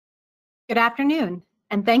Good afternoon,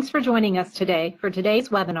 and thanks for joining us today for today's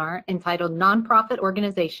webinar entitled Nonprofit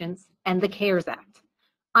Organizations and the CARES Act.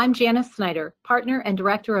 I'm Janice Snyder, Partner and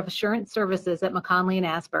Director of Assurance Services at McConley &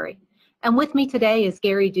 Asbury. And with me today is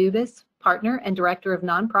Gary Dubas, Partner and Director of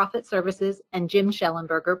Nonprofit Services, and Jim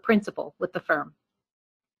Schellenberger, Principal with the firm.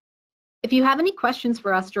 If you have any questions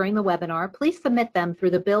for us during the webinar, please submit them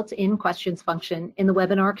through the built-in questions function in the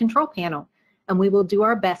webinar control panel, and we will do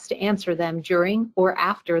our best to answer them during or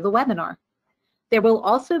after the webinar. There will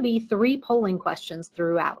also be 3 polling questions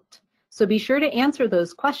throughout, so be sure to answer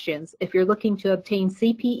those questions if you're looking to obtain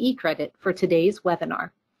CPE credit for today's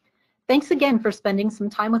webinar. Thanks again for spending some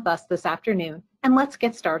time with us this afternoon, and let's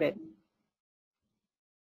get started.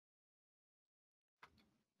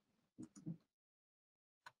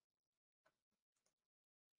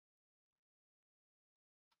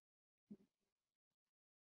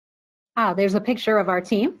 There's a picture of our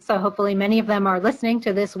team, so hopefully many of them are listening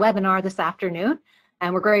to this webinar this afternoon,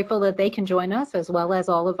 and we're grateful that they can join us as well as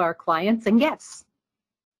all of our clients and guests.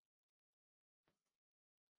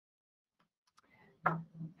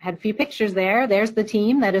 Had a few pictures there. There's the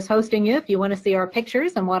team that is hosting you if you want to see our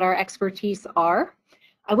pictures and what our expertise are.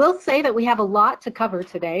 I will say that we have a lot to cover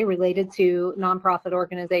today related to nonprofit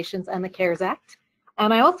organizations and the CARES Act.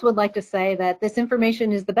 And I also would like to say that this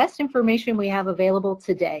information is the best information we have available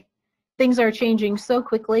today. Things are changing so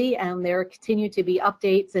quickly, and there continue to be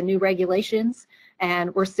updates and new regulations,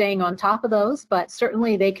 and we're staying on top of those, but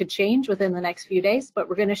certainly they could change within the next few days, but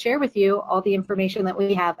we're going to share with you all the information that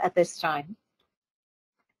we have at this time.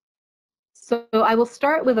 So I will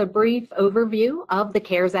start with a brief overview of the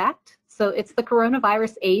CARES Act. So it's the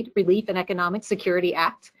Coronavirus Aid, Relief, and Economic Security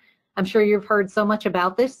Act. I'm sure you've heard so much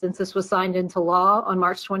about this since this was signed into law on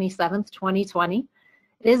March 27th, 2020.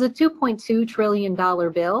 It is a $2.2 trillion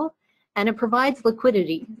bill, and it provides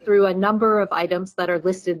liquidity through a number of items that are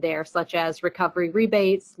listed there, such as recovery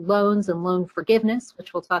rebates, loans and loan forgiveness,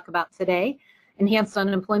 which we'll talk about today, enhanced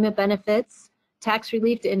unemployment benefits, tax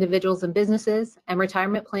relief to individuals and businesses, and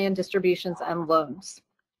retirement plan distributions and loans.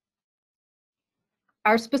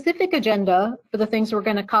 Our specific agenda for the things we're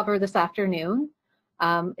going to cover this afternoon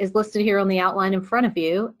is listed here on the outline in front of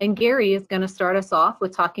you, and Gary is going to start us off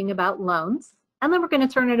with talking about loans. And then we're going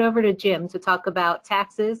to turn it over to Jim to talk about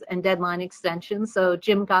taxes and deadline extensions. So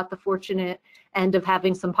Jim got the fortunate end of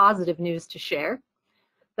having some positive news to share.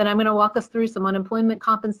 Then I'm going to walk us through some unemployment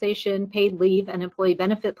compensation, paid leave, and employee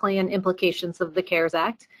benefit plan implications of the CARES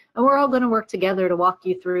Act. And we're all going to work together to walk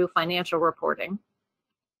you through financial reporting.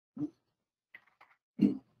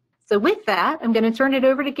 So with that, I'm going to turn it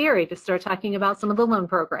over to Gary to start talking about some of the loan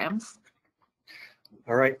programs.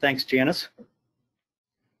 All right, thanks, Janice.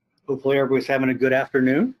 Hopefully everybody's having a good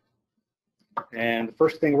afternoon. And the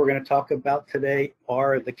first thing we're going to talk about today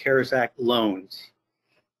are the CARES Act loans.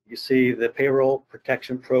 You see the Payroll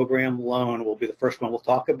Protection Program loan will be the first one we'll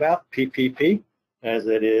talk about, PPP, as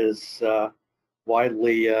it is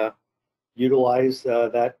widely utilized.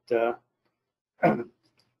 The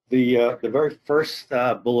very first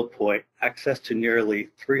bullet point, access to nearly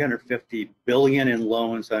 $350 billion in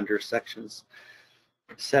loans under Sections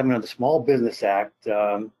 7 of the Small Business Act.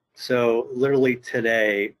 So literally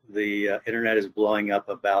today, the internet is blowing up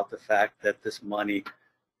about the fact that this money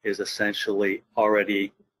is essentially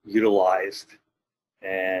already utilized.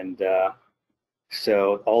 And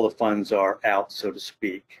so all the funds are out, so to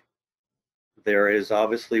speak. There is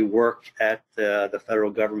obviously work at the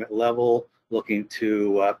federal government level looking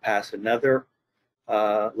to pass another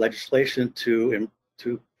legislation to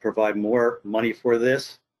provide more money for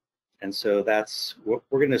this. And so that's what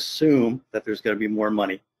we're going to assume, that there's going to be more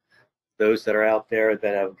money. Those that are out there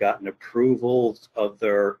that have gotten approvals of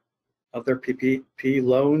their PPP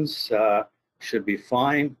loans should be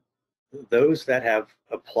fine. Those that have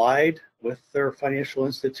applied with their financial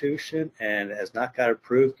institution and has not got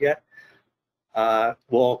approved yet,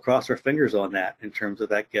 we'll cross our fingers on that in terms of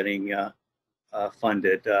that getting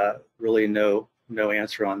funded. Really no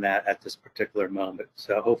answer on that at this particular moment.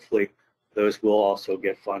 So hopefully those will also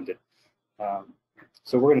get funded.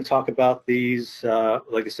 So we're going to talk about these,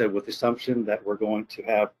 like I said, with the assumption that we're going to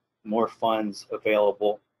have more funds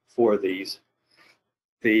available for these.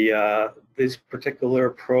 These particular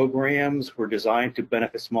programs were designed to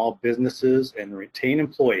benefit small businesses and retain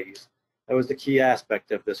employees. That was the key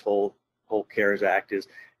aspect of this whole CARES Act, is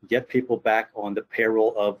get people back on the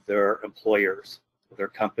payroll of their employers, their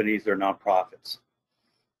companies, their nonprofits.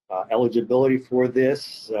 Eligibility for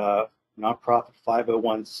this, nonprofit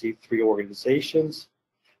 501c3 organizations,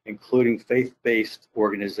 including faith-based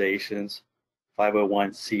organizations,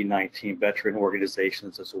 501c19 veteran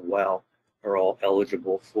organizations as well, are all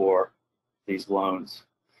eligible for these loans.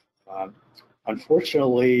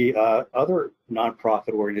 Unfortunately, other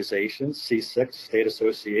nonprofit organizations, C6, state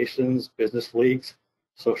associations, business leagues,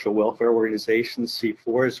 social welfare organizations,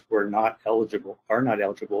 C4s, are not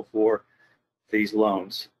eligible for these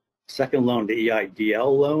loans. Second loan, the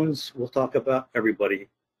EIDL loans, we'll talk about. Everybody,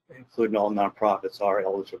 including all nonprofits, are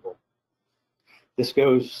eligible. This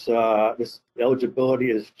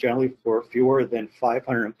eligibility is generally for fewer than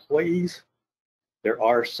 500 employees. There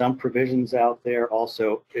are some provisions out there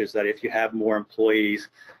also, is that if you have more employees,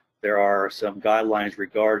 there are some guidelines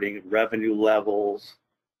regarding revenue levels,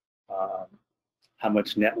 how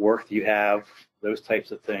much net worth you have, those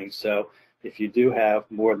types of things. So if you do have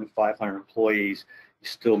more than 500 employees, you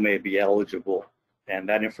still may be eligible. And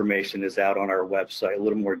that information is out on our website, a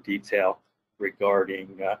little more detail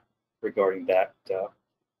regarding that.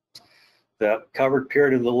 The covered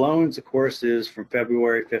period of the loans, of course, is from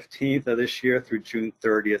February 15th of this year through June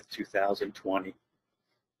 30th, 2020.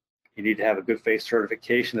 You need to have a good faith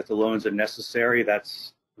certification that the loans are necessary.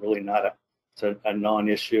 That's really not a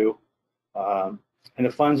non-issue. And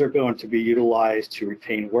the funds are going to be utilized to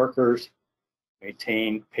retain workers,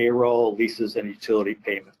 maintain payroll, leases, and utility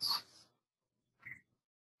payments.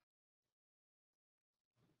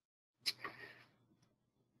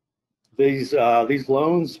 These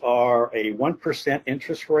loans are a 1%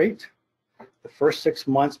 interest rate. The first 6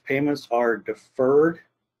 months payments are deferred.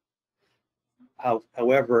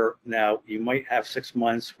 However, now you might have 6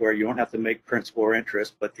 months where you don't have to make principal or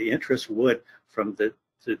interest, but the interest would, from the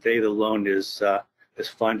day the loan is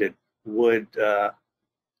funded, the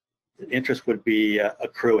interest would be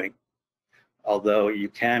accruing. Although you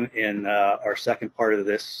can, in our second part of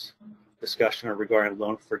this discussion regarding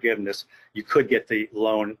loan forgiveness, you could get the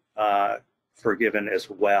loan forgiven as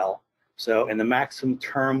well. So, and the maximum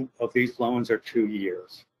term of these loans are 2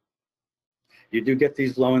 years. You do get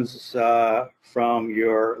these loans from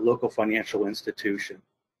your local financial institution.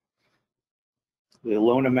 The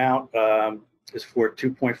loan amount is for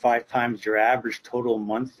 2.5 times your average total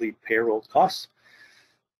monthly payroll costs.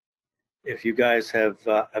 If you guys have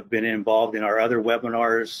been involved in our other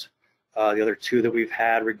webinars, the other two that we've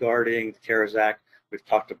had regarding the CARES Act, we've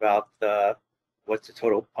talked about what the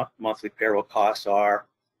total monthly payroll costs are.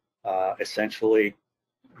 Essentially,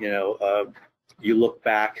 you look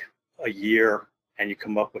back a year and you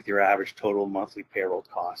come up with your average total monthly payroll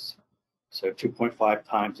costs. So 2.5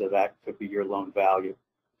 times of that could be your loan value.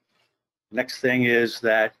 Next thing is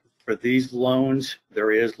that for these loans,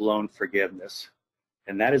 there is loan forgiveness,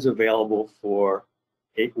 and that is available for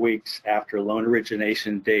 8 weeks after loan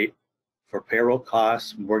origination date for payroll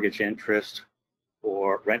costs, mortgage interest,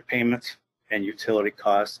 or rent payments, and utility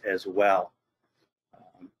costs as well.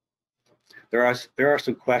 There are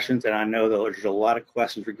some questions, and I know that there's a lot of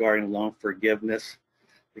questions regarding loan forgiveness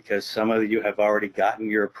because some of you have already gotten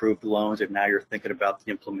your approved loans and now you're thinking about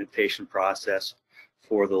the implementation process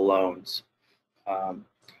for the loans.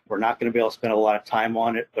 We're not going to be able to spend a lot of time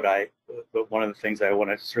on it, but one of the things I want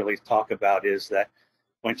to certainly talk about is that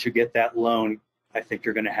once you get that loan, I think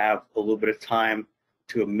you're going to have a little bit of time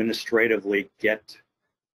to administratively get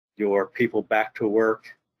your people back to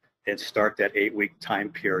work and start that 8-week time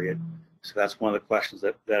period. So that's one of the questions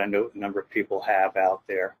that I know a number of people have out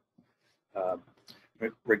there.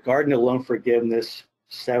 Regarding the loan forgiveness,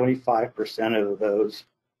 75% of those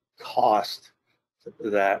costs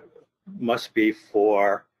that must be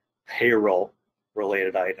for payroll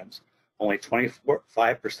related items. Only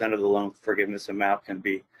 25% of the loan forgiveness amount can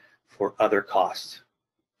be for other costs,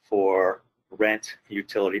 for rent,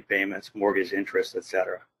 utility payments, mortgage interest,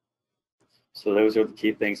 etc. So those are the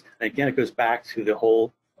key things. And again, it goes back to the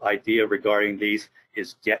whole idea regarding these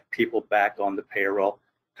is get people back on the payroll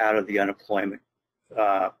out of the unemployment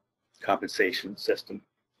compensation system.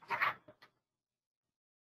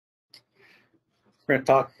 We're going to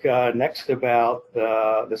talk next about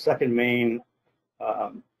the second main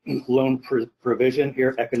loan provision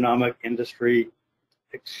here, economic injury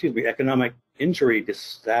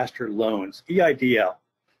disaster loans, EIDL,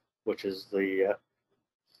 which is the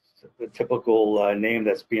typical name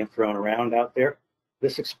that's being thrown around out there.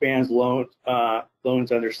 This expands loans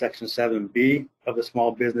under Section 7B of the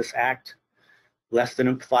Small Business Act, less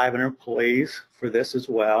than 500 employees for this as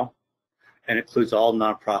well, and includes all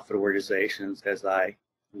nonprofit organizations, as I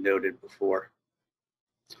noted before.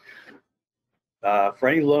 For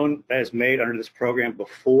any loan that is made under this program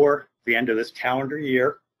before the end of this calendar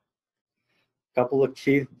year, a couple of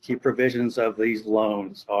key provisions of these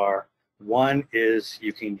loans are, one is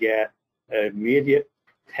you can get an immediate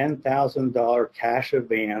 $10,000 cash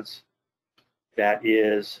advance that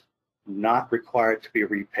is not required to be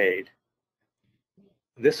repaid.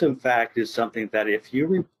 This, in fact, is something that if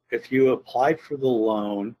you if you applied for the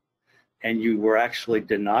loan and you were actually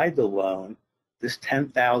denied the loan, this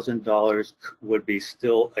 $10,000 would be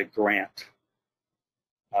still a grant,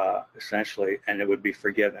 essentially, and it would be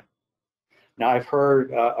forgiven. Now, I've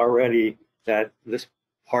heard already that this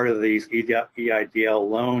part of these EIDL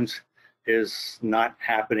loans is not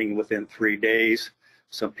happening within 3 days.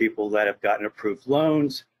 Some people that have gotten approved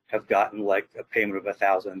loans have gotten like a payment of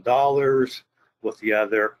 $1,000 with the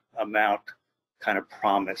other amount kind of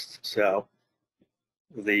promised. So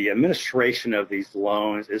the administration of these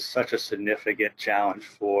loans is such a significant challenge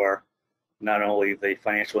for not only the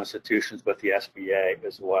financial institutions, but the SBA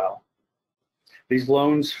as well. These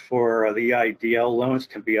loans for the EIDL loans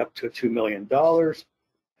can be up to $2 million,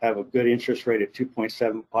 have a good interest rate of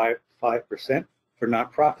 2.75% for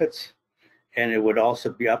nonprofits, and it would also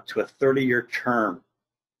be up to a 30-year term.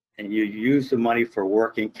 And you use the money for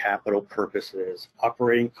working capital purposes,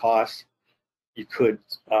 operating costs. You could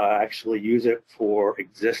actually use it for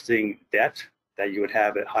existing debt that you would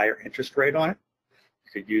have at higher interest rate on it.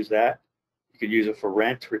 You could use that. You could use it for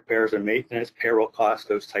rent, repairs and maintenance, payroll costs,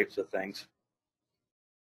 those types of things.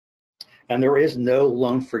 And there is no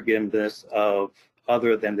loan forgiveness of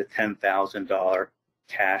other than the $10,000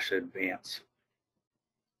 cash advance.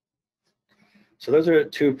 So those are the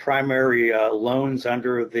two primary loans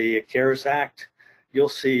under the CARES Act. You'll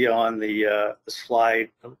see on the slide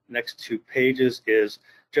next 2 pages is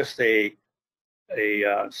just a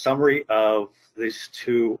summary of these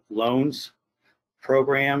two loans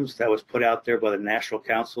programs that was put out there by the National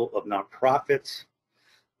Council of Nonprofits.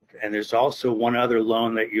 And there's also one other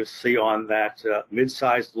loan that you'll see on that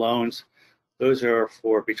mid-sized loans. Those are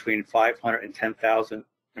for between 500 and 10,000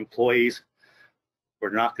 employees. We're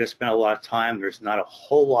not going to spend a lot of time. There's not a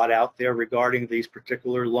whole lot out there regarding these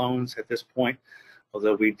particular loans at this point,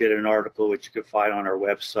 although we did an article which you can find on our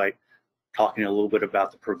website talking a little bit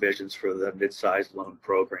about the provisions for the mid-sized loan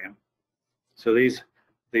program. So these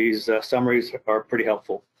summaries are pretty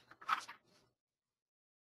helpful.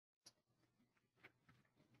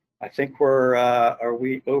 I think are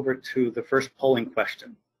we over to the first polling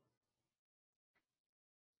question?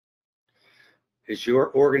 Is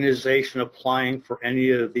your organization applying for any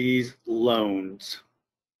of these loans?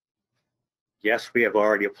 Yes, we have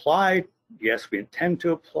already applied. Yes, we intend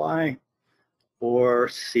to apply. Or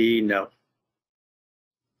C, no.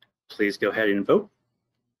 Please go ahead and vote.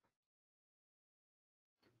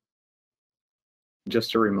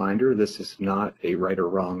 Just a reminder, this is not a right or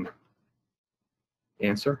wrong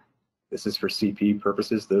answer. This is for CP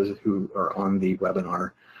purposes. Those who are on the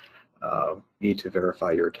webinar need to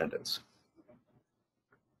verify your attendance.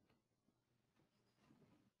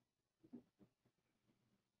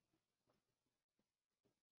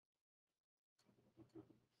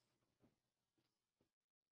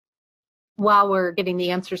 While we're getting the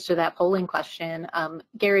answers to that polling question,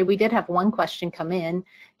 Gary, we did have one question come in.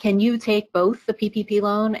 Can you take both the PPP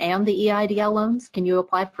loan and the EIDL loans? Can you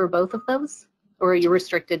apply for both of those, or are you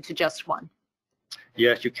restricted to just one?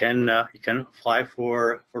 Yes, you can apply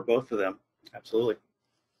for both of them. Absolutely.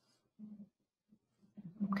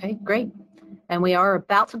 Okay, great. And we are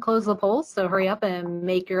about to close the polls, so hurry up and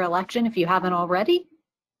make your election if you haven't already.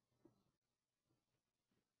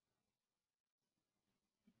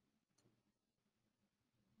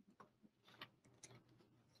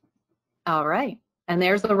 All right, and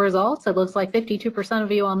there's the results. It looks like 52%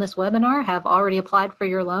 of you on this webinar have already applied for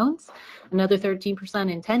your loans. Another 13%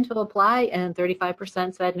 intend to apply, and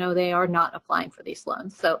 35% said no, they are not applying for these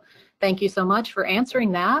loans. So thank you so much for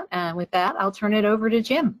answering that. And with that, I'll turn it over to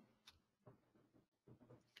Jim.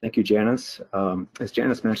 Thank you, Janice. As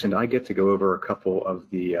Janice mentioned, I get to go over a couple of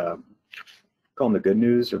the, call them the good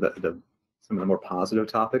news, or some of the more positive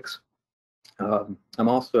topics.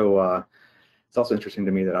 It's also interesting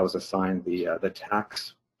to me that I was assigned the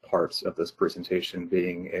tax parts of this presentation,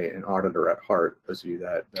 being an auditor at heart, those of you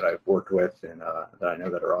that I've worked with and that I know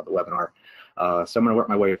that are on the webinar. So I'm going to work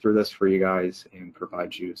my way through this for you guys and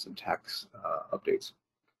provide you some tax updates.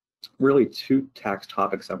 Really, two tax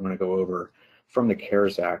topics I want to go over from the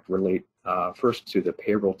CARES Act relate first to the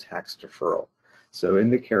payroll tax deferral. So in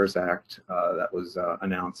the CARES Act that was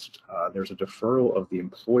announced, there's a deferral of the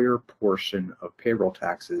employer portion of payroll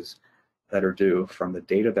taxes that are due from the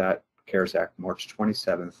date of that CARES Act, March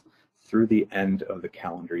 27th, through the end of the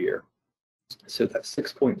calendar year. So that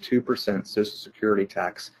 6.2% Social Security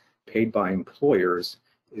tax paid by employers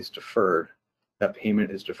is deferred. That payment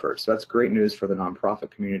is deferred. So that's great news for the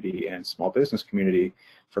nonprofit community and small business community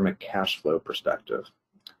from a cash flow perspective.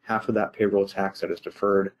 Half of that payroll tax that is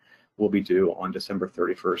deferred will be due on December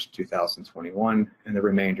 31st, 2021, and the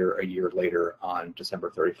remainder a year later on December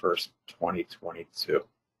 31st, 2022.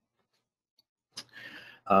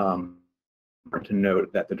 To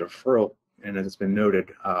note that the deferral, and as it's been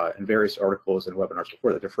noted in various articles and webinars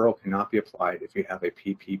before, the deferral cannot be applied if you have a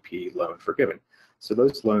PPP loan forgiven. So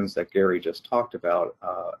those loans that Gary just talked about,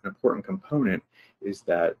 an important component is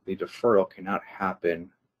that the deferral cannot happen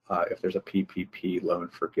if there's a PPP loan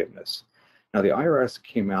forgiveness. Now, the IRS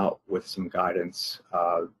came out with some guidance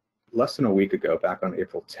less than a week ago, back on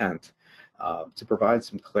April 10th, to provide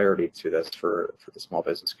some clarity to this for the small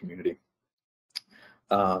business community.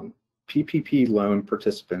 PPP loan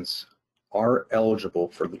participants are eligible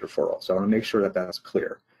for the deferral. So I want to make sure that that's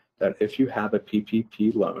clear, that if you have a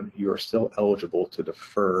PPP loan, you are still eligible to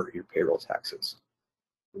defer your payroll taxes.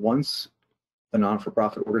 Once the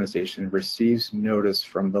non-for-profit organization receives notice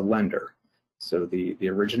from the lender, so the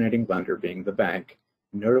originating lender being the bank,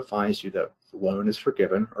 notifies you that the loan is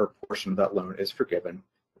forgiven or a portion of that loan is forgiven,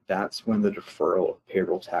 that's when the deferral of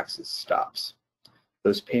payroll taxes stops.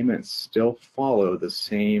 Those payments still follow the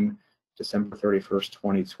same December 31st,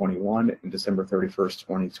 2021 and December 31st,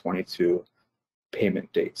 2022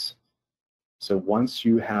 payment dates. So once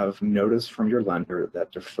you have notice from your lender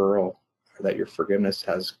that deferral, or that your forgiveness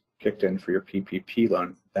has kicked in for your PPP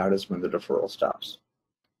loan, that is when the deferral stops.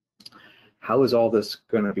 How is all this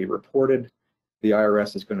going to be reported? The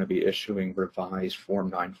IRS is going to be issuing revised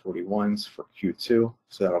Form 941s for Q2,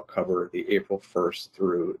 so that'll cover the April 1st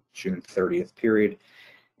through June 30th period.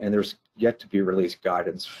 And there's yet to be released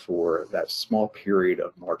guidance for that small period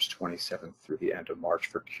of March 27th through the end of March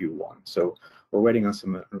for Q1. So we're waiting on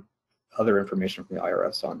some other information from the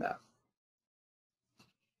IRS on that.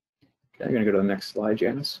 Okay, I'm going to go to the next slide,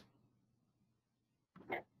 Janice.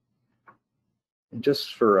 And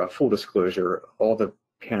just for full disclosure, all the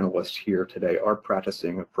panelists here today are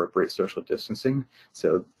practicing appropriate social distancing.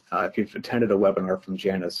 So if you've attended a webinar from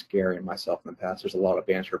Janice, Gary, and myself in the past, there's a lot of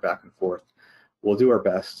banter back and forth. We'll do our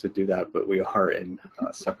best to do that, but we are in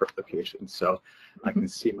separate locations. So I can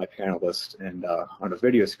see my panelists and on a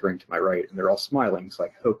video screen to my right, and they're all smiling. So I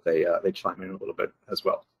hope they chime in a little bit as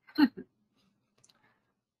well. And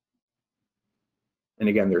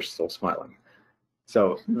again, they're still smiling.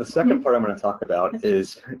 So the second part I'm going to talk about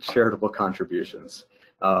is charitable contributions.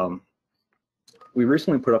 We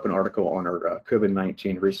recently put up an article on our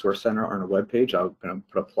COVID-19 Resource Center on our webpage. I'm going to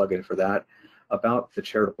put a plug in for that, about the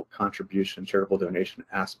charitable contribution, charitable donation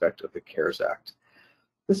aspect of the CARES Act.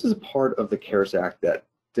 This is a part of the CARES Act that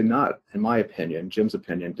did not, in my opinion, Jim's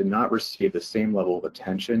opinion, did not receive the same level of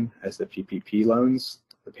attention as the PPP loans,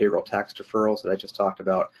 the payroll tax deferrals that I just talked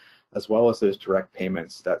about, as well as those direct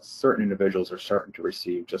payments that certain individuals are starting to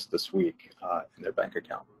receive just this week in their bank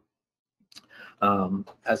account.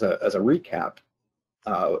 As a recap,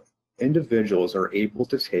 individuals are able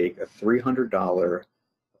to take a $300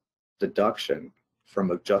 deduction from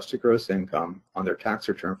adjusted gross income on their tax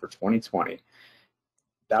return for 2020.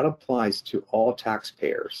 That applies to all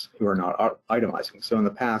taxpayers who are not itemizing. So in the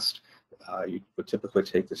past, you would typically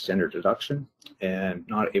take the standard deduction and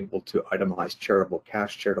not able to itemize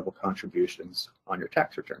charitable contributions on your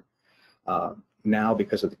tax return. Now,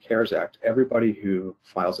 because of the CARES Act, everybody who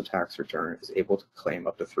files a tax return is able to claim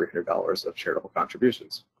up to $300 of charitable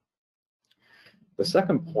contributions. The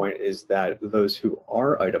second point is that those who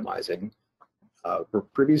are itemizing were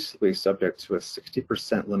previously subject to a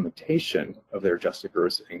 60% limitation of their adjusted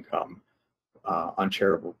gross income on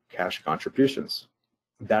charitable cash contributions.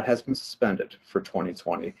 That has been suspended for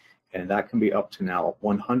 2020, and that can be up to now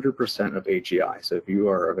 100% of AGI. So if you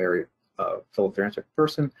are a very philanthropic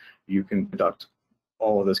person, you can deduct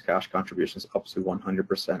all of those cash contributions up to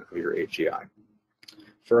 100% of your AGI.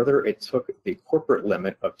 Further, it took the corporate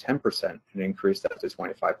limit of 10% and increased that to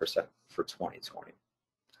 25% for 2020.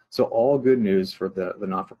 So all good news for the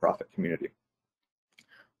not-for-profit community.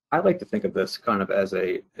 I like to think of this kind of as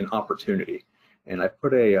an opportunity, and I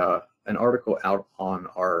put an article out on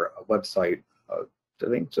our website, I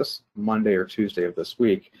think just Monday or Tuesday of this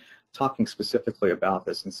week, talking specifically about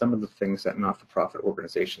this and some of the things that not-for-profit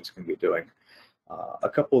organizations can be doing. A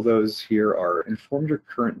couple of those here are inform your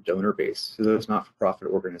current donor base. So those not-for-profit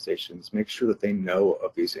organizations, make sure that they know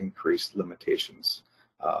of these increased limitations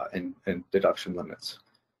and deduction limits.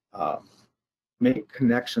 Make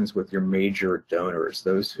connections with your major donors,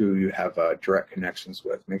 those who you have direct connections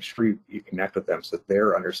with. Make sure you connect with them so that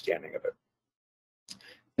they're understanding of it.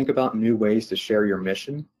 Think about new ways to share your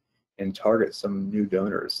mission and target some new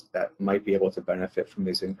donors that might be able to benefit from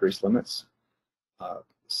these increased limits.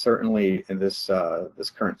 Certainly in this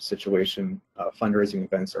current situation, fundraising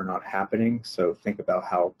events are not happening, so think about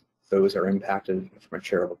how those are impacted from a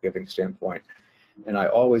charitable giving standpoint. And I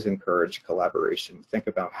always encourage collaboration. Think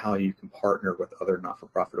about how you can partner with other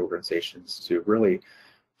not-for-profit organizations to really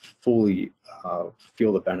fully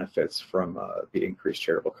feel the benefits from the increased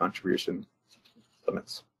charitable contribution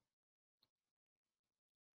limits.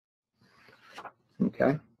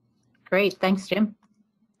 Okay. Great. Thanks, Jim.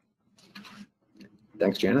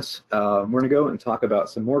 Thanks, Janice. We're going to go and talk about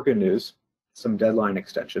some more good news, some deadline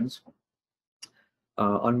extensions.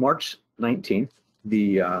 On March 19th,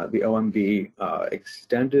 the OMB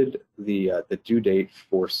extended the due date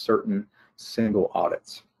for certain single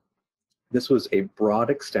audits. This was a broad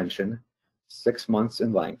extension, 6 months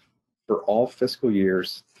in length, for all fiscal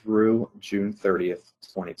years through June 30th,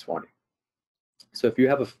 2020. So if you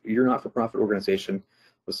have you're not-for-profit organization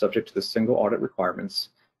was subject to the single audit requirements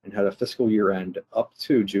and had a fiscal year end up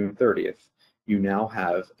to June 30th, you now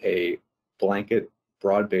have a blanket,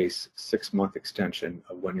 broad-based 6-month extension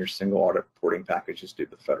of when your single audit reporting package is due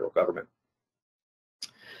to the federal government.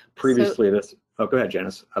 Previously, oh, go ahead,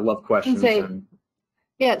 Janice. I love questions.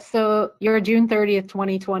 Yeah, so your June 30th,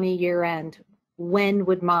 2020 year end, when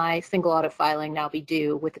would my single audit filing now be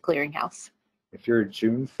due with the clearinghouse? If you're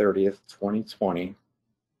June 30th, 2020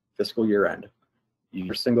 fiscal year end,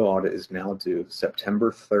 your single audit is now due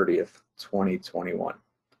September 30th, 2021.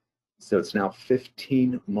 So it's now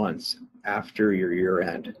 15 months after your year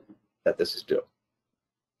end that this is due.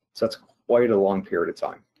 So that's quite a long period of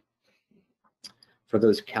time. For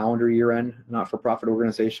those calendar year end not-for-profit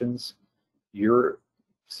organizations, your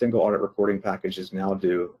single audit reporting package is now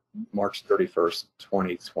due March 31st,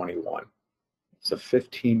 2021. So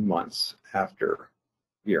 15 months after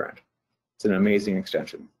year end. It's an amazing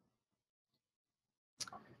extension.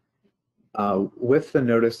 With the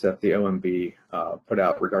notice that the OMB put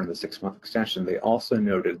out regarding the 6-month extension, they also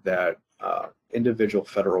noted that individual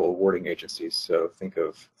federal awarding agencies, so think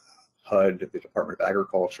of HUD, the Department of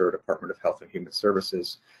Agriculture, Department of Health and Human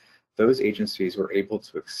Services, those agencies were able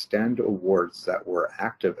to extend awards that were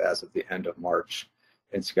active as of the end of March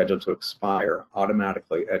and scheduled to expire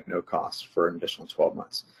automatically at no cost for an additional 12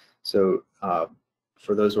 months. So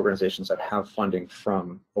for those organizations that have funding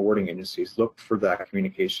from awarding agencies, look for that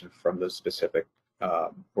communication from those specific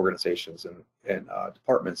organizations and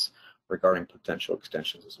departments regarding potential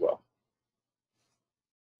extensions as well.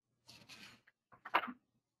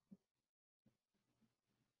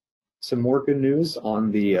 Some more good news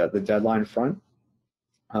on the deadline front.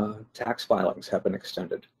 Tax filings have been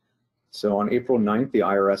extended. So on April 9th, the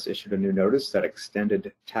IRS issued a new notice that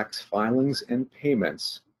extended tax filings and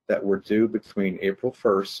payments that were due between April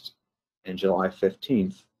 1st and July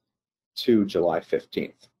 15th to July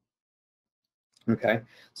 15th. Okay,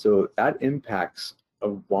 so that impacts a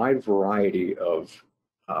wide variety of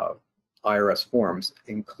IRS forms,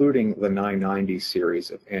 including the 990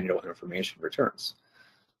 series of annual information returns.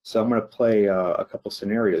 So I'm going to play a couple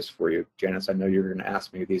scenarios for you. Janice, I know you're going to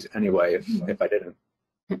ask me these anyway if I didn't.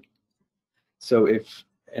 So if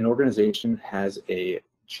an organization has a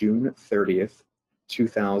June 30th,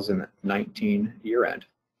 2019 year end,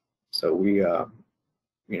 so we,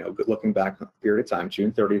 looking back a period of time,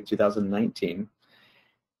 June 30th, 2019,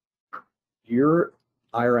 your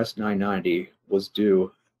IRS 990 was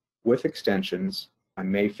due with extensions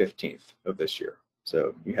on May 15th of this year.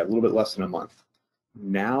 So you have a little bit less than a month.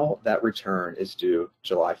 Now that return is due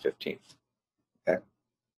July 15th. Okay.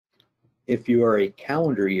 If you are a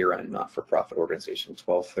calendar year-end not-for-profit organization,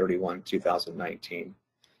 12/31/2019,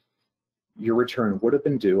 your return would have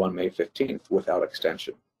been due on May 15th without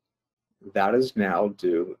extension. That is now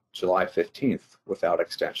due July 15th without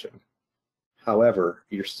extension. However,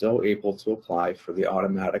 you're still able to apply for the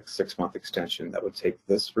automatic 6-month extension that would take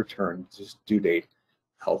this return due date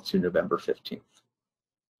out to November 15th.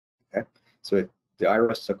 Okay, so the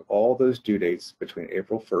IRS took all those due dates between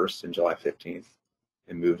April 1st and July 15th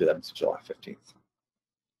and moved them to July 15th.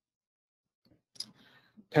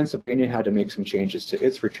 Pennsylvania had to make some changes to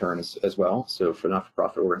its returns as well. So for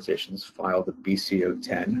not-for-profit organizations, file the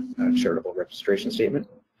BCO-10 charitable registration statement.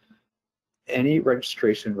 Any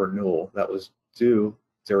registration renewal that was due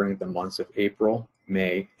during the months of April,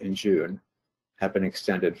 May, and June have been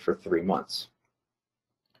extended for 3 months.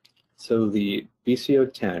 So the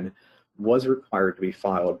BCO-10 was required to be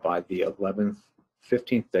filed by the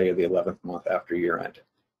 15th day of the 11th month after year end.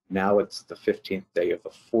 Now it's the 15th day of the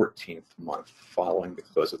 14th month following the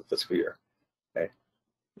close of the fiscal year. Okay.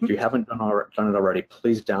 If you haven't done it already,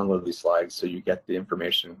 please download these slides so you get the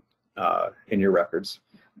information in your records.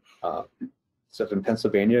 So if in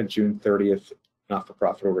Pennsylvania, June 30th,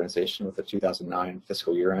 not-for-profit organization with a 2009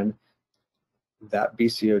 fiscal year end, that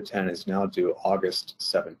BCO-10 is now due August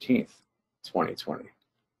 17th, 2020,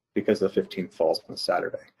 because the 15th falls on a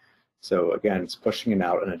Saturday. So again, it's pushing it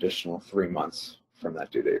out an additional 3 months from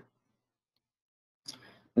that due date.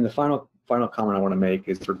 And the final final comment I want to make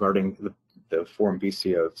is regarding the Form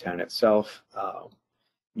BCO 10 itself.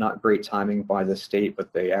 Not great timing by the state,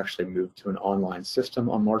 but they actually moved to an online system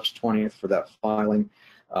on March 20th for that filing.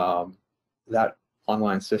 That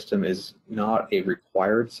online system is not a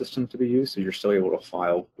required system to be used, so you're still able to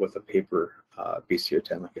file with a paper BCO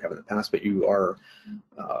 10 like you have in the past, but you are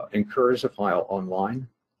encouraged to file online.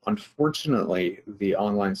 Unfortunately, the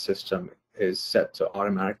online system is set to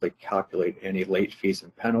automatically calculate any late fees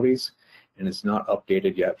and penalties, and is not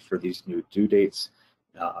updated yet for these new due dates.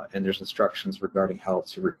 And there's instructions regarding how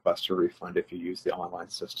to request a refund if you use the online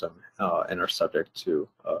system and are subject to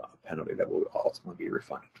a penalty that will ultimately be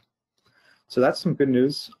refunded. So that's some good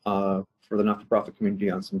news for the not-for-profit community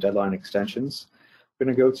on some deadline extensions. I'm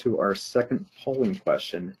going to go to our second polling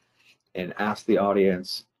question and ask the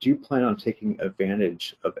audience, do you plan on taking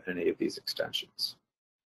advantage of any of these extensions?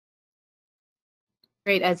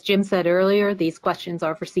 Great. As Jim said earlier, these questions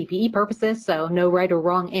are for CPE purposes, so no right or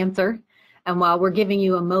wrong answer. And while we're giving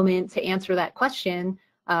you a moment to answer that question,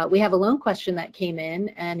 we have a loan question that came in,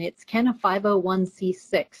 and it's, can a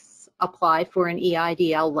 501c6 apply for an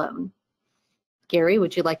EIDL loan? Gary,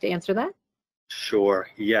 would you like to answer that? Sure,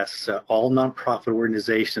 yes. All nonprofit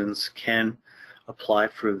organizations can apply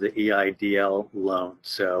for the EIDL loan.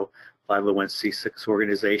 So 501c6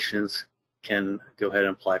 organizations can go ahead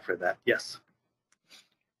and apply for that, yes.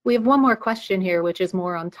 We have one more question here, which is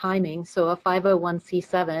more on timing. So a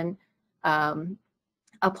 501c7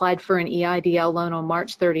 applied for an EIDL loan on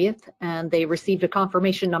March 30th, and they received a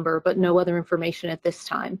confirmation number, but no other information at this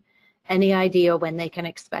time. Any idea when they can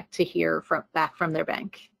expect to hear back from their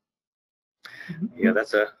bank? Yeah,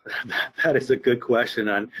 that is a good question,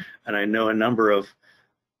 and I know a number of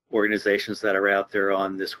organizations that are out there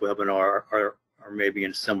on this webinar are maybe in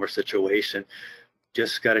a similar situation.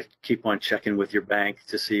 Just got to keep on checking with your bank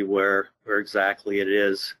to see where exactly it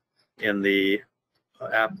is in the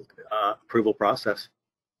approval process.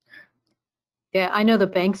 Yeah, I know the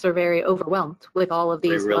banks are very overwhelmed with all of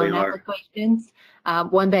these loan applications.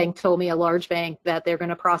 One bank told me, a large bank, that they're going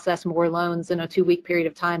to process more loans in a 2-week period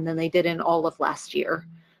of time than they did in all of last year.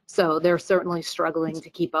 So they're certainly struggling to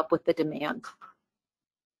keep up with the demand.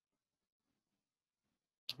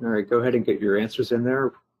 All right, go ahead and get your answers in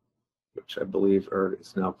there, which I believe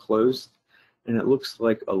is now closed. And it looks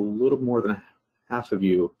like a little more than half of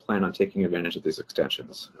you plan on taking advantage of these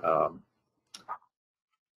extensions.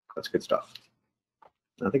 That's good stuff.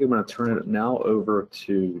 I think I'm going to turn it now over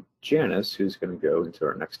to Janice, who's going to go into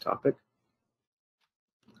our next topic.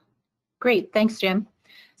 Great, thanks, Jim.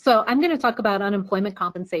 So I'm going to talk about unemployment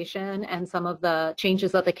compensation and some of the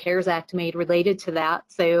changes that the CARES Act made related to that.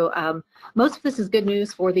 So most of this is good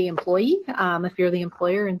news for the employee. If you're the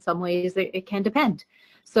employer, in some ways it can depend.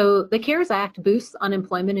 So the CARES Act boosts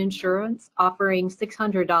unemployment insurance, offering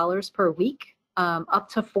 $600 per week, up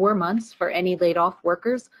to 4 months for any laid off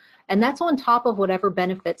workers. And that's on top of whatever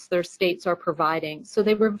benefits their states are providing. So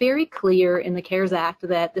they were very clear in the CARES Act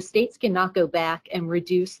that the states cannot go back and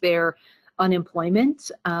reduce their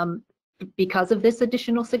unemployment because of this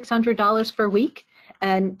additional $600 per week.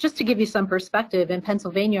 And just to give you some perspective, in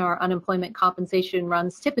Pennsylvania, our unemployment compensation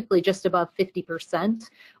runs typically just above 50%,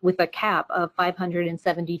 with a cap of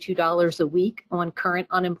 $572 a week on current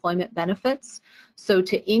unemployment benefits. So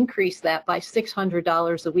to increase that by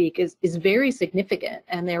 $600 a week is very significant.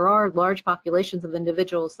 And there are large populations of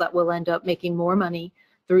individuals that will end up making more money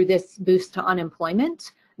through this boost to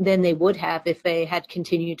unemployment than they would have if they had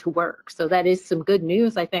continued to work. So that is some good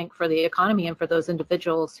news, I think, for the economy and for those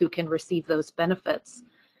individuals who can receive those benefits.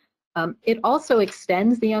 It also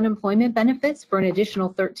extends the unemployment benefits for an additional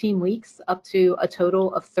 13 weeks, up to a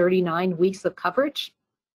total of 39 weeks of coverage.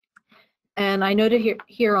 And I noted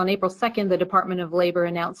here on April 2nd, the Department of Labor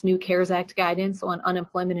announced new CARES Act guidance on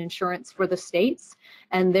unemployment insurance for the states.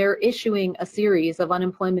 And they're issuing a series of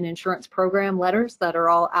unemployment insurance program letters that are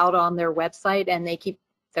all out on their website, and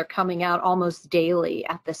they're coming out almost daily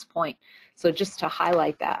at this point. So just to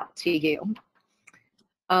highlight that to you.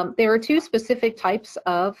 There are 2 specific types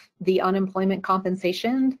of the unemployment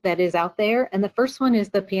compensation that is out there. And the first one is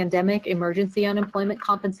the Pandemic Emergency Unemployment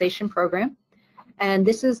Compensation Program. And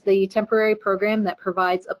this is the temporary program that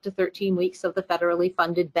provides up to 13 weeks of the federally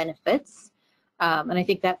funded benefits. And I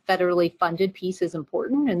think that federally funded piece is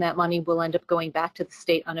important, and that money will end up going back to the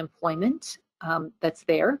state unemployment that's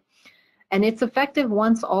there. And it's effective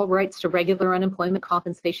once all rights to regular unemployment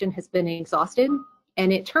compensation has been exhausted,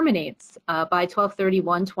 and it terminates by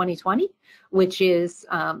 12/31/2020, which is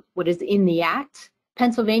what is in the Act.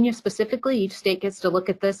 Pennsylvania specifically, each state gets to look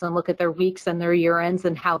at this and look at their weeks and their year ends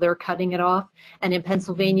and how they're cutting it off. And in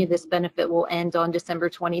Pennsylvania, this benefit will end on December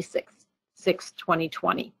 26th,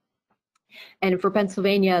 2020. And for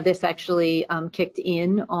Pennsylvania, this actually kicked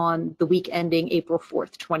in on the week ending April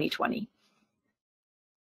 4th, 2020.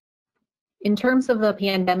 In terms of the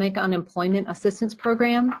Pandemic Unemployment Assistance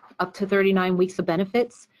Program, up to 39 weeks of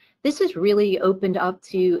benefits, this is really opened up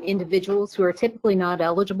to individuals who are typically not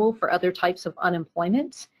eligible for other types of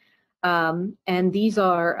unemployment. And these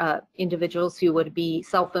are individuals who would be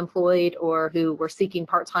self-employed or who were seeking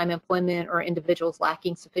part-time employment, or individuals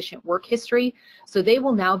lacking sufficient work history. So they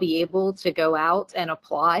will now be able to go out and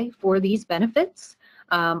apply for these benefits.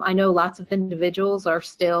 I know lots of individuals are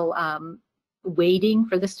still waiting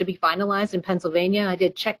for this to be finalized in Pennsylvania. I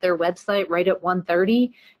did check their website right at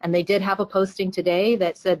 1:30, and they did have a posting today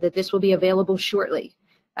that said that this will be available shortly.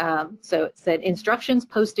 So it said instructions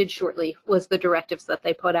posted shortly was the directives that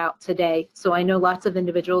they put out today. So I know lots of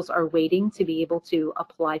individuals are waiting to be able to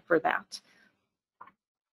apply for that.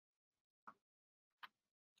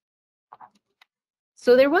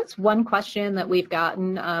 So there was one question that we've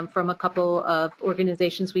gotten from a couple of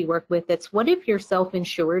organizations we work with. It's, what if you're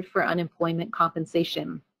self-insured for unemployment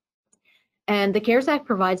compensation? And the CARES Act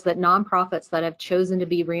provides that nonprofits that have chosen to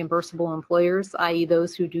be reimbursable employers, i.e.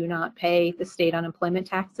 those who do not pay the state unemployment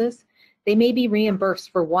taxes, they may be reimbursed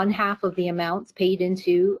for 1/2 of the amounts paid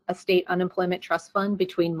into a state unemployment trust fund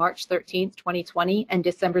between March 13th, 2020 and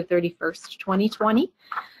December 31st, 2020.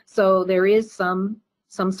 So there is some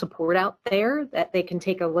support out there that they can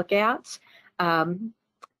take a look at.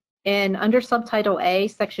 And under Subtitle A,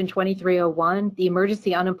 Section 2301, the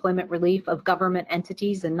Emergency Unemployment Relief of Government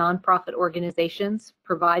Entities and Nonprofit Organizations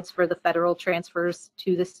provides for the federal transfers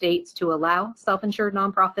to the states to allow self-insured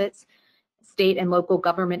nonprofits, state and local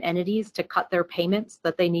government entities to cut their payments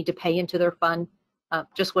that they need to pay into their fund,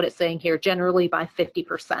 just what it's saying here, generally by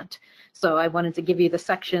 50%. So I wanted to give you the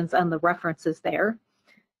sections and the references there.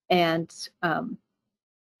 And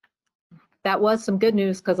that was some good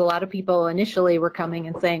news, because a lot of people initially were coming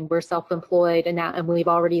and saying we're self-employed and we've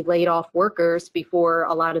already laid off workers before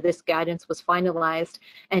a lot of this guidance was finalized,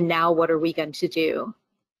 and now what are we going to do?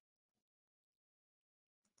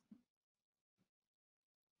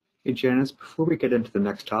 Hey Janice, before we get into the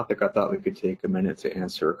next topic, I thought we could take a minute to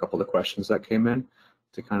answer a couple of questions that came in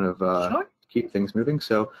to kind of Sure. keep things moving.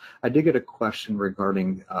 So I did get a question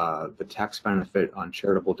regarding the tax benefit on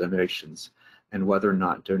charitable donations, and whether or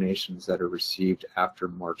not donations that are received after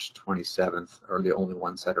March 27th are the only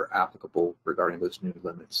ones that are applicable regarding those new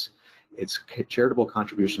limits. It's charitable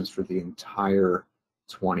contributions for the entire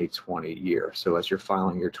 2020 year. So as you're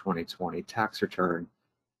filing your 2020 tax return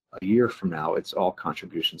a year from now, it's all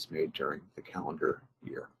contributions made during the calendar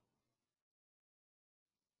year.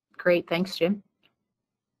 Great, thanks, Jim.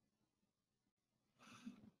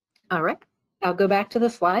 All right. I'll go back to the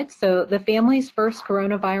slide. So the Families First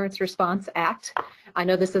Coronavirus Response Act, I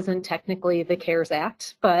know this isn't technically the CARES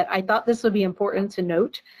Act, but I thought this would be important to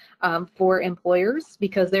note for employers,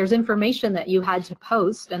 because there's information that you had to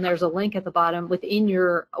post, and there's a link at the bottom within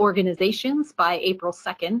your organizations by April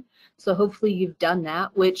 2nd. So hopefully you've done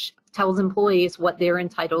that, which tells employees what they're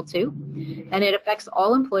entitled to. And it affects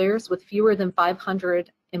all employers with fewer than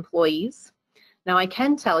 500 employees. Now, I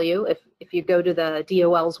can tell you, if you go to the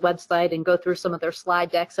DOL's website and go through some of their slide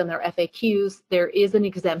decks and their FAQs, there is an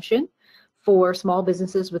exemption for small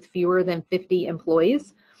businesses with fewer than 50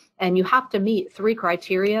 employees. And you have to meet 3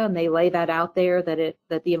 criteria, and they lay that out there,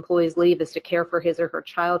 that the employee's leave is to care for his or her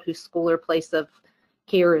child whose school or place of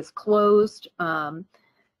care is closed,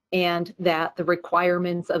 and that the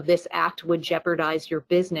requirements of this act would jeopardize your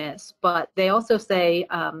business. But they also say,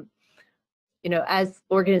 you know, as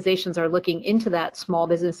organizations are looking into that small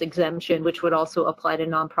business exemption, which would also apply to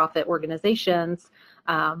nonprofit organizations,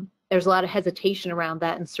 there's a lot of hesitation around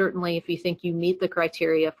that. And certainly if you think you meet the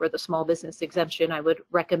criteria for the small business exemption, I would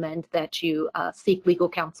recommend that you seek legal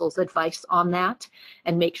counsel's advice on that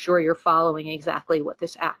and make sure you're following exactly what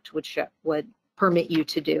this act would permit you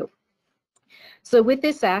to do. So with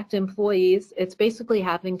this act, employees, it's basically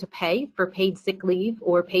having to pay for paid sick leave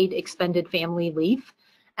or paid extended family leave.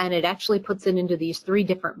 And it actually puts it into these 3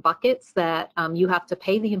 different buckets that you have to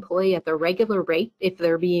pay the employee at their regular rate if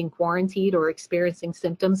they're being quarantined or experiencing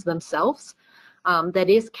symptoms themselves. That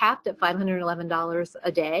is capped at $511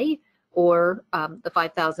 a day, or the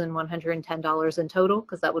 $5,110 in total,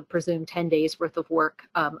 because that would presume 10 days worth of work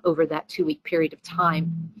over that 2-week period of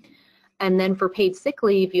time. And then for paid sick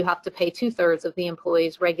leave, you have to pay 2/3 of the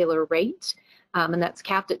employee's regular rate, and that's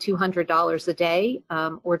capped at $200 a day,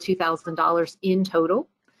 or $2,000 in total.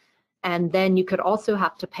 And then you could also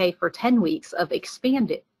have to pay for 10 weeks of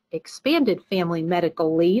expanded family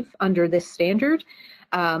medical leave under this standard.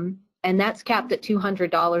 And that's capped at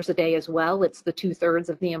 $200 a day as well. It's the 2/3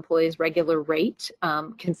 of the employee's regular rate,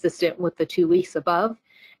 consistent with the 2 weeks above.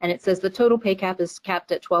 And it says the total pay cap is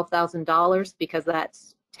capped at $12,000 because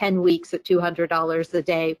that's 10 weeks at $200 a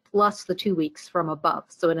day plus the 2 weeks from above.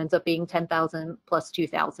 So it ends up being $10,000 plus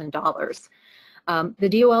 $2,000. The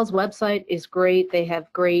DOL's website is great. They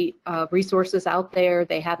have great resources out there.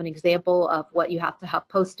 They have an example of what you have to have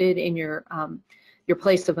posted in your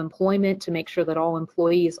place of employment to make sure that all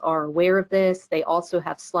employees are aware of this. They also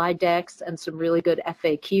have slide decks and some really good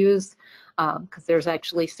FAQs because there's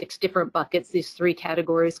actually 6 different buckets these 3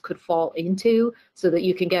 categories could fall into so that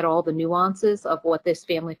you can get all the nuances of what this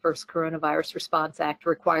Family First Coronavirus Response Act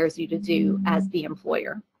requires you to do as the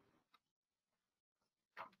employer.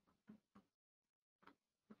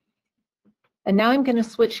 And now I'm going to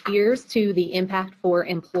switch gears to the impact for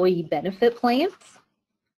employee benefit plans.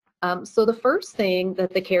 So the first thing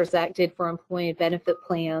that the CARES Act did for employee benefit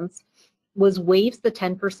plans was waives the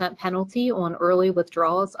 10% penalty on early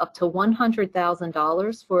withdrawals up to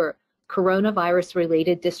 $100,000 for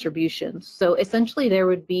coronavirus-related distributions. So essentially, there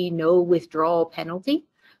would be no withdrawal penalty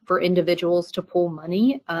for individuals to pull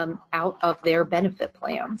money out of their benefit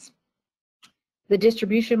plans. The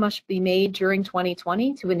distribution must be made during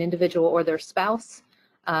 2020 to an individual or their spouse,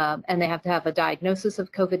 and they have to have a diagnosis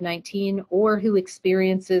of COVID-19 or who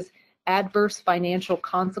experiences adverse financial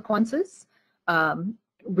consequences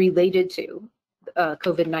related to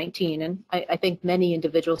COVID-19. And I think many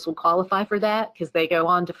individuals will qualify for that because they go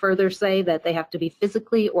on to further say that they have to be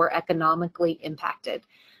physically or economically impacted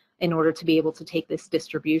in order to be able to take this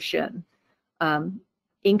distribution.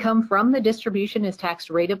 Income from the distribution is taxed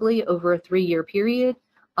ratably over a 3-year period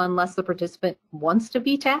unless the participant wants to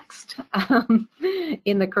be taxed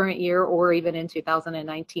in the current year or even in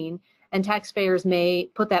 2019. And taxpayers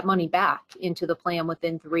may put that money back into the plan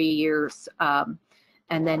within 3 years and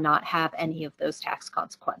then not have any of those tax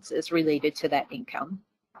consequences related to that income.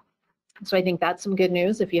 So I think that's some good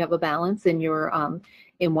news if you have a balance in your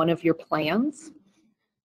in one of your plans.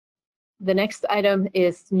 The next item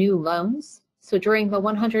is new loans. So during the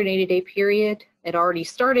 180-day period, it already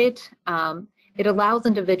started. It allows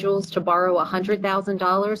individuals to borrow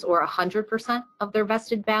 $100,000 or 100% of their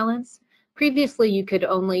vested balance. Previously, you could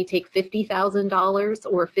only take $50,000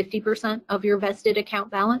 or 50% of your vested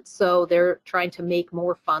account balance. So they're trying to make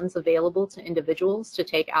more funds available to individuals to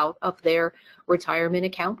take out of their retirement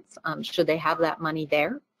accounts should they have that money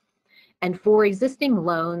there. And for existing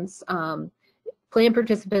loans, plan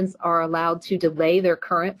participants are allowed to delay their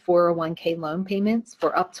current 401k loan payments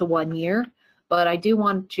for up to 1 year. But I do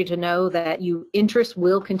want you to know that interest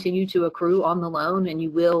will continue to accrue on the loan and you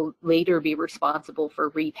will later be responsible for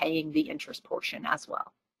repaying the interest portion as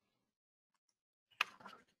well.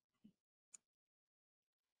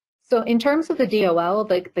 So in terms of the DOL,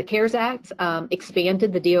 the CARES Act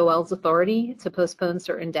expanded the DOL's authority to postpone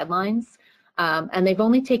certain deadlines. And they've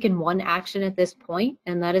only taken one action at this point,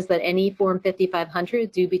 and that is that any Form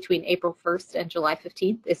 5500 due between April 1st and July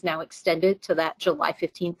 15th is now extended to that July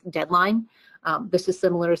 15th deadline. This is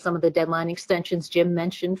similar to some of the deadline extensions Jim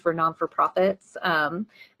mentioned for non-for-profits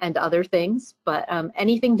and other things, but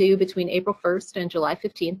anything due between April 1st and July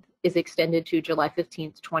 15th is extended to July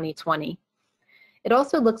 15th, 2020. It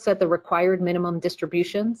also looks at the required minimum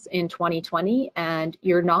distributions in 2020, and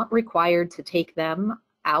you're not required to take them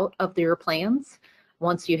out of your plans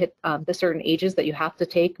once you hit the certain ages that you have to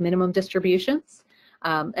take minimum distributions.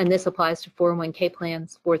 And this applies to 401k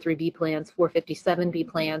plans, 403b plans, 457b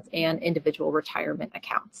plans, and individual retirement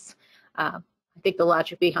accounts. I think the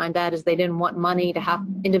logic behind that is they didn't want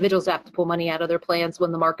individuals to have to pull money out of their plans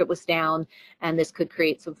when the market was down, and this could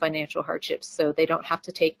create some financial hardships. So they don't have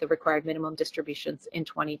to take the required minimum distributions in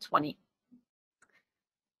 2020.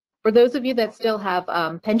 For those of you that still have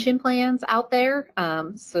pension plans out there,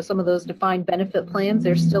 so some of those defined benefit plans,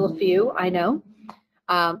 there's still a few, I know.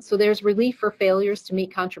 So there's relief for failures to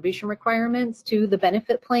meet contribution requirements to the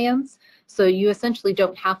benefit plans. So you essentially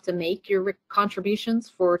don't have to make your contributions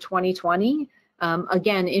for 2020.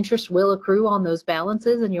 Again, interest will accrue on those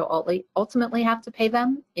balances and you'll ultimately have to pay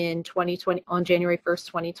them in 2020 on January 1st,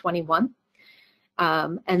 2021.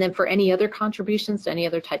 And then for any other contributions to any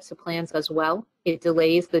other types of plans as well, it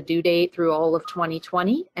delays the due date through all of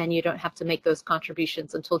 2020 and you don't have to make those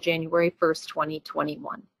contributions until January 1st,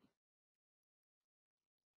 2021.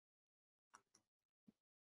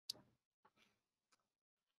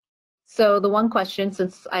 So the one question,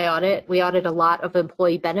 since we audit a lot of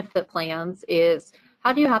employee benefit plans, is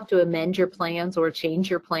how do you have to amend your plans or change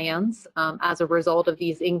your plans as a result of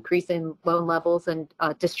these increasing loan levels and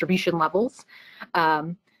distribution levels?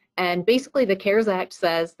 And And basically the CARES Act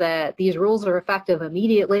says that these rules are effective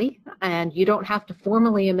immediately, and you don't have to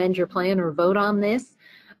formally amend your plan or vote on this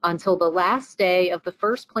until the last day of the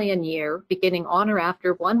first plan year, beginning on or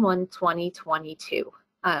after 1/1/2022.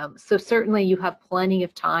 So certainly you have plenty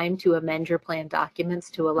of time to amend your plan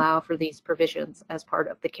documents to allow for these provisions as part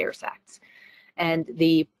of the CARES Act. And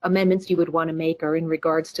the amendments you would want to make are in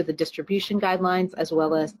regards to the distribution guidelines as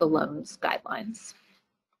well as the loans guidelines.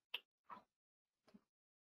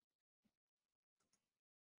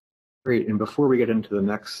 Great, and before we get into the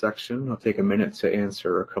next section, I'll take a minute to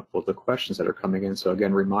answer a couple of the questions that are coming in. So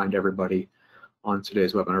again, remind everybody on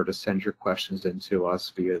today's webinar to send your questions in to us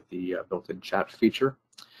via the built-in chat feature.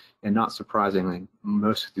 And not surprisingly,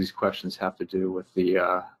 most of these questions have to do with the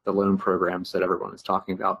loan programs that everyone is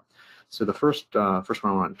talking about. So the first one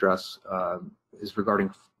I want to address is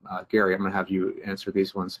regarding Gary. I'm going to have you answer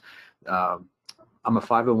these ones. I'm a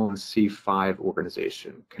 501c5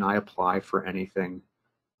 organization. Can I apply for any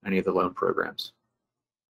of the loan programs?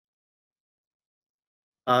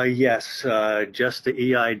 Yes, just the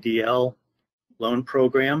EIDL loan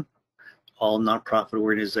program. All nonprofit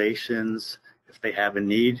organizations, if they have a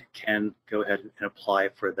need, can go ahead and apply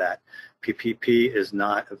for that. PPP is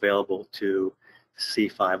not available to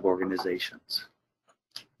C5 organizations.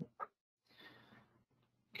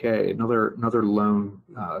 Okay, another loan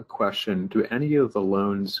question. Do any of the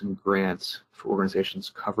loans and grants for organizations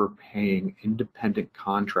cover paying independent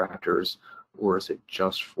contractors, or is it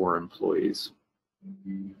just for employees?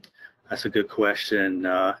 That's a good question.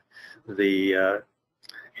 The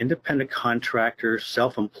independent contractors,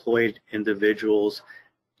 self-employed individuals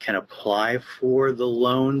can apply for the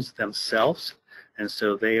loans themselves, and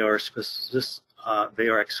so they are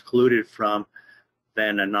excluded from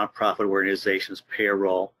then a nonprofit organization's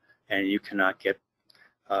payroll, and you cannot get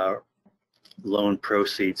loan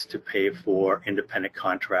proceeds to pay for independent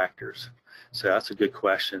contractors. So that's a good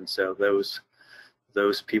question. So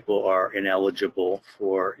those people are ineligible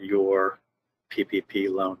for your PPP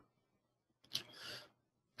loan.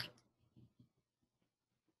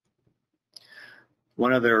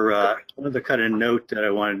 One other kind of note that I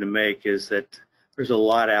wanted to make is that there's a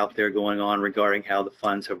lot out there going on regarding how the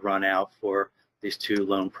funds have run out for these two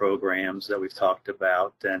loan programs that we've talked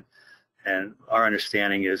about, and our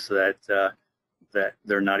understanding is that that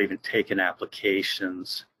they're not even taking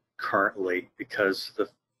applications currently because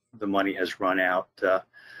the money has run out.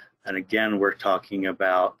 And again, we're talking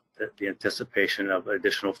about the anticipation of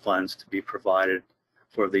additional funds to be provided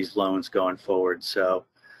for these loans going forward. So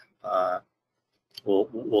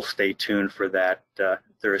we'll stay tuned for that.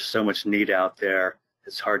 There is so much need out there.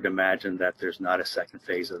 It's hard to imagine that there's not a second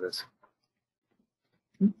phase of this.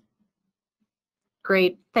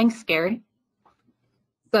 Great, thanks, Gary.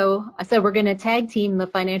 So I said we're going to tag team the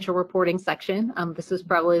financial reporting section. This is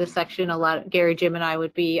probably the section Gary, Jim, and I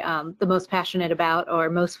would be the most passionate about or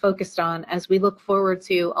most focused on as we look forward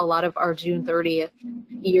to a lot of our June 30th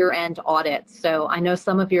year-end audits. So I know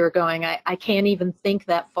some of you are going, I can't even think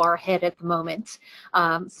that far ahead at the moment.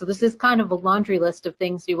 So this is kind of a laundry list of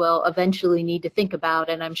things you will eventually need to think about,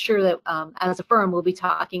 and I'm sure that as a firm we'll be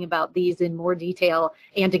talking about these in more detail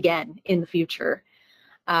and again in the future.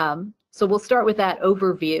 So we'll start with that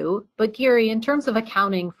overview. But Gary, in terms of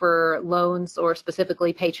accounting for loans or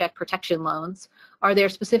specifically paycheck protection loans, are there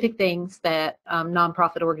specific things that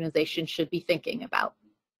nonprofit organizations should be thinking about?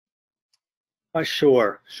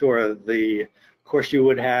 Sure. Of course, you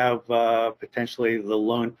would have potentially the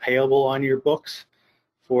loan payable on your books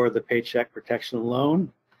for the paycheck protection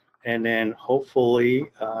loan, and then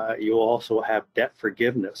hopefully you'll also have debt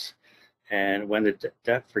forgiveness. And when the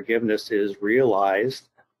debt forgiveness is realized,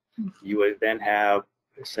 you would then have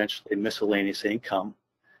essentially miscellaneous income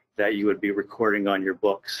that you would be recording on your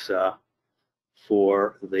books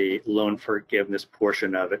for the loan forgiveness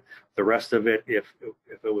portion of it. The rest of it, if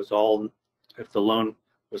the loan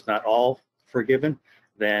was not all forgiven,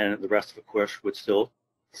 then the rest of the course would still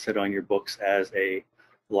sit on your books as a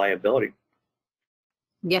liability.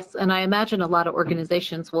 Yes, and I imagine a lot of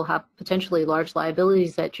organizations will have potentially large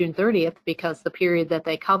liabilities at June 30th because the period that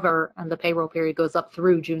they cover and the payroll period goes up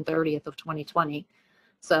through June 30th of 2020.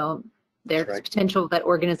 So there's potential that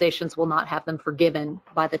organizations will not have them forgiven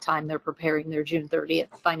by the time they're preparing their June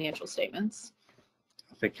 30th financial statements.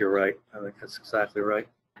 I think you're right. I think that's exactly right.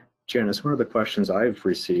 Janice, one of the questions I've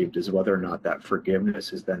received is whether or not that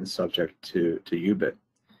forgiveness is then subject to UBIT.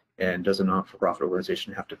 And does a not-for-profit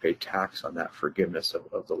organization have to pay tax on that forgiveness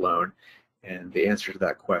of the loan? And the answer to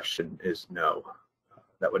that question is no.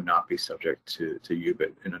 That would not be subject to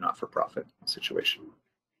UBIT in a not-for-profit situation.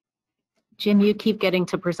 Jim, you keep getting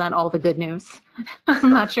to present all the good news.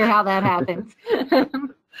 I'm not sure how that happens.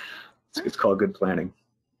 It's called good planning.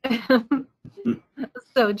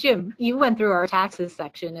 So Jim, you went through our taxes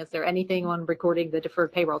section. Is there anything on recording the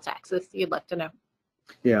deferred payroll taxes you'd like to know?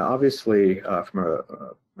 Yeah, obviously, from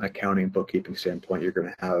an accounting bookkeeping standpoint, you're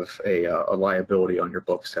going to have a liability on your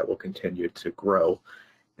books that will continue to grow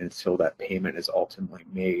until that payment is ultimately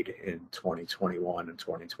made in 2021 and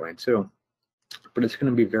 2022. But it's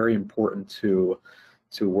going to be very important to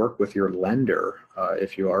work with your lender,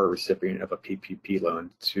 if you are a recipient of a PPP loan,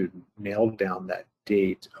 to nail down that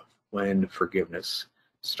date of when forgiveness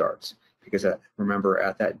starts. Because remember,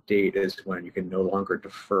 at that date is when you can no longer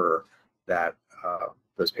defer that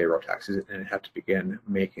those payroll taxes and have to begin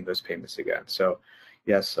making those payments again. So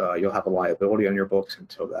yes, you'll have a liability on your books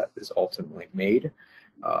until that is ultimately made.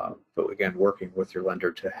 But again, working with your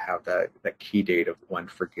lender to have that key date of when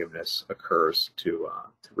forgiveness occurs to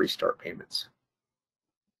restart payments.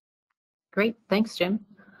 Great, thanks, Jim.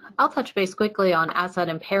 I'll touch base quickly on asset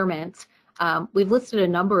impairment. We've listed a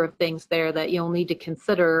number of things there that you'll need to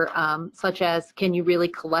consider, such as, can you really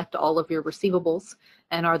collect all of your receivables?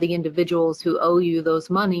 And are the individuals who owe you those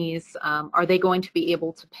monies, are they going to be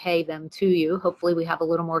able to pay them to you? Hopefully we have a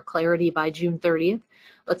little more clarity by June 30th.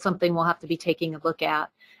 That's something we'll have to be taking a look at.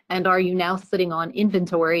 And are you now sitting on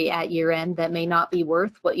inventory at year end that may not be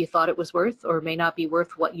worth what you thought it was worth, or may not be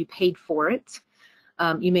worth what you paid for it?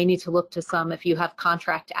 You may need to look to some, if you have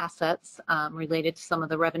contract assets related to some of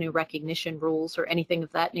the revenue recognition rules or anything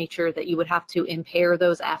of that nature, that you would have to impair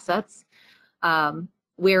those assets.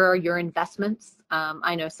 Where are your investments?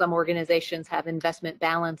 I know some organizations have investment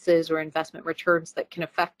balances or investment returns that can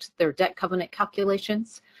affect their debt covenant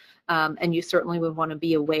calculations. And you certainly would want to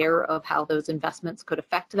be aware of how those investments could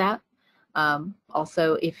affect that.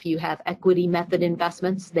 Also, if you have equity method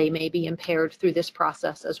investments, they may be impaired through this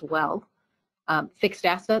process as well. Fixed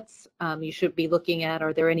assets, you should be looking at,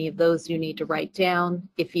 are there any of those you need to write down?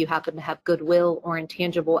 If you happen to have goodwill or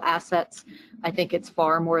intangible assets, I think it's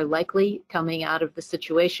far more likely, coming out of the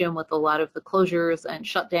situation with a lot of the closures and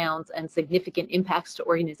shutdowns and significant impacts to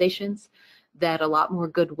organizations, that a lot more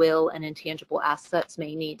goodwill and intangible assets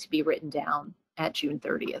may need to be written down at June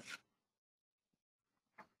 30th.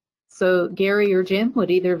 So Gary or Jim,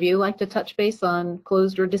 would either of you like to touch base on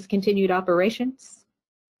closed or discontinued operations?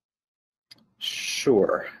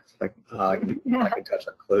 Sure. I can touch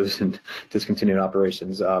on closed and discontinued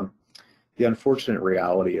operations. The unfortunate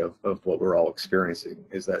reality of what we're all experiencing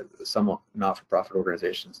is that some not-for-profit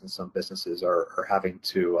organizations and some businesses are having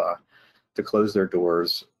to close their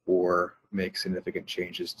doors or make significant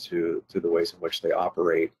changes to the ways in which they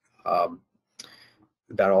operate.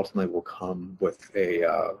 That ultimately will come with a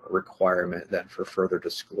requirement then for further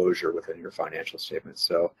disclosure within your financial statements.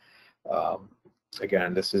 So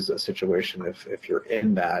again, this is a situation, if you're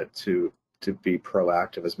in that, to be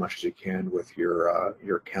proactive as much as you can with your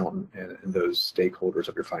accountant and those stakeholders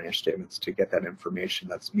of your financial statements to get that information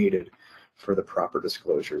that's needed for the proper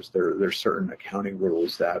disclosures. There's certain accounting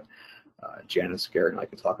rules that Janice, Gary, and I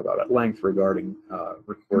can talk about at length regarding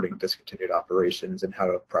recording discontinued operations and how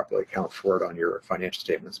to properly account for it on your financial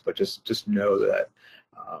statements. But just know that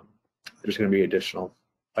there's going to be additional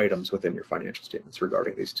items within your financial statements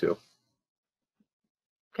regarding these two.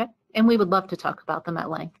 Okay, and we would love to talk about them at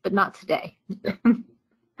length, but not today.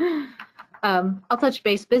 Yeah. I'll touch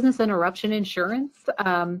base, business interruption insurance.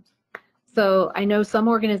 So I know some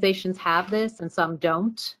organizations have this and some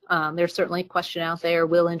don't. There's certainly a question out there,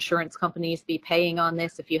 will insurance companies be paying on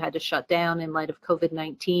this if you had to shut down in light of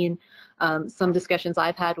COVID-19? Some discussions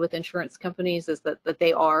I've had with insurance companies is that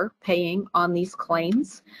they are paying on these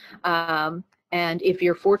claims. And if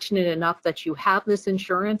you're fortunate enough that you have this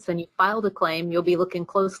insurance and you filed a claim, you'll be looking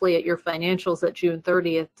closely at your financials at June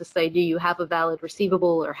 30th to say, do you have a valid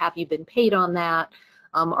receivable, or have you been paid on that?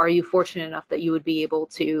 Are you fortunate enough that you would be able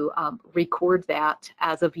to record that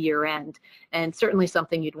as of year end? And certainly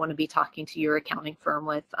something you'd want to be talking to your accounting firm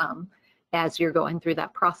with as you're going through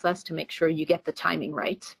that process to make sure you get the timing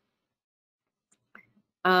right.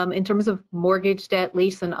 In terms of mortgage debt,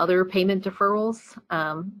 lease, and other payment deferrals,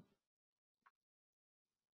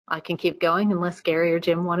 I can keep going unless Gary or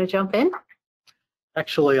Jim want to jump in.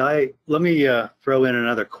 Actually, let me throw in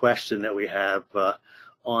another question that we have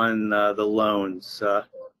on the loans.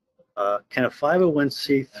 Can a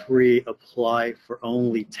 501c3 apply for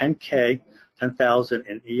only 10,000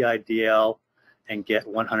 in EIDL and get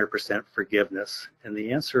 100% forgiveness? And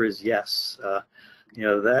the answer is yes. You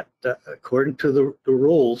know, that according to the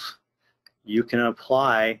rules, you can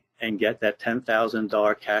apply and get that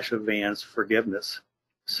 $10,000 cash advance forgiveness.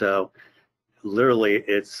 So literally,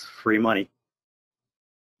 it's free money.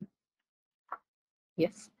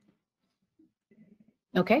 Yes.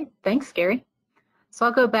 Okay, thanks, Gary. So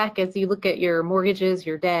I'll go back as you look at your mortgages,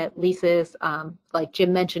 your debt, leases, like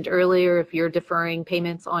Jim mentioned earlier, if you're deferring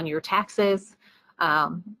payments on your taxes,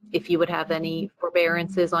 if you would have any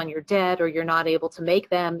forbearances on your debt or you're not able to make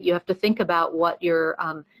them, you have to think about what your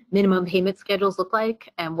minimum payment schedules look like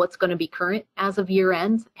and what's going to be current as of year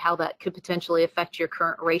end, how that could potentially affect your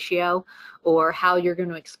current ratio, or how you're going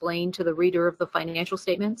to explain to the reader of the financial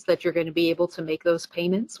statements that you're going to be able to make those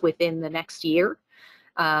payments within the next year.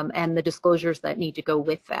 And the disclosures that need to go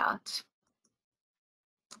with that.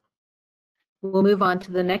 We'll move on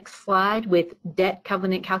to the next slide with debt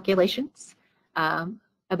covenant calculations. I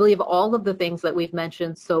believe all of the things that we've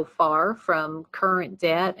mentioned so far, from current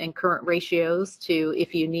debt and current ratios to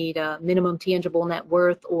if you need a minimum tangible net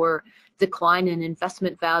worth or decline in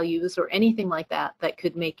investment values or anything like that that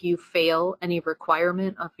could make you fail any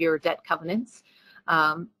requirement of your debt covenants.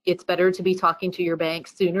 It's better to be talking to your bank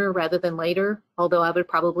sooner rather than later, although I would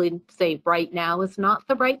probably say right now is not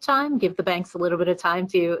the right time. Give the banks a little bit of time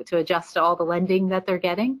to adjust to all the lending that they're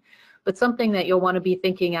getting, but something that you'll want to be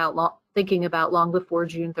thinking about long before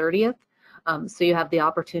June 30th, so you have the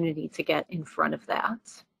opportunity to get in front of that.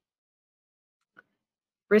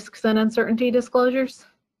 Risks and uncertainty disclosures.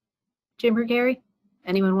 Jim or Gary,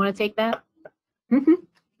 anyone want to take that?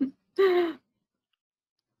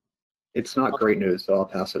 It's not great news, so I'll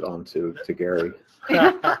pass it on to Gary.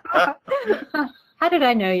 How did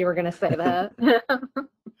I know you were going to say that?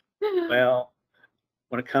 Well,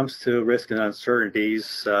 when it comes to risk and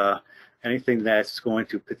uncertainties, anything that's going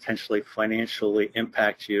to potentially financially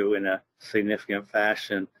impact you in a significant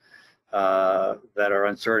fashion that are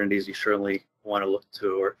uncertainties, you certainly want to look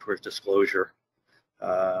towards disclosure.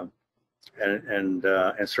 And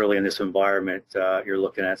certainly in this environment, you're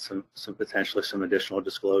looking at some potentially some additional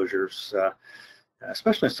disclosures,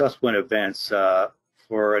 especially in subsequent events.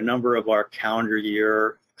 For a number of our calendar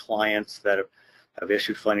year clients that have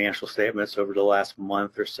issued financial statements over the last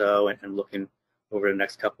month or so and looking over the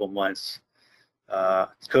next couple of months,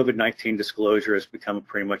 COVID-19 disclosure has become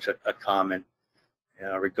pretty much a common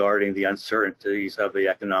regarding the uncertainties of the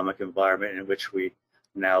economic environment in which we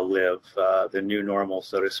now live, the new normal,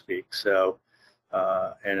 so to speak. So,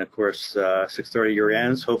 and of course, 630 year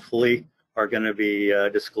ends hopefully are going to be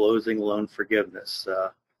disclosing loan forgiveness.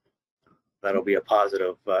 That'll be a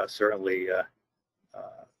positive, certainly,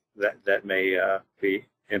 that may be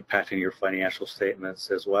impacting your financial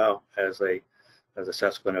statements as well as a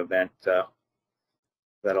subsequent event that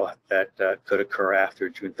could occur after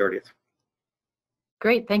June 30th.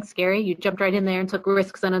 Great, thanks, Gary. You jumped right in there and took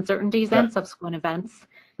risks and uncertainties and subsequent events.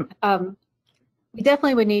 We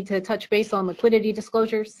definitely would need to touch base on liquidity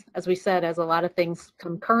disclosures. As we said, as a lot of things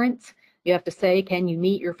come current, you have to say, can you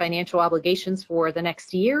meet your financial obligations for the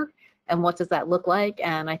next year? And what does that look like?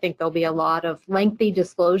 And I think there'll be a lot of lengthy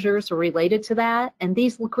disclosures related to that. And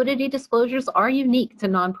these liquidity disclosures are unique to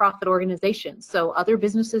nonprofit organizations. So other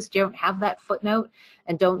businesses don't have that footnote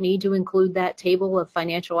and don't need to include that table of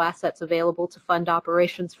financial assets available to fund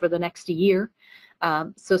operations for the next year.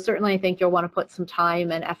 So certainly I think you'll want to put some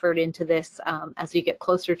time and effort into this as you get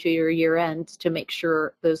closer to your year end to make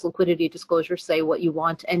sure those liquidity disclosures say what you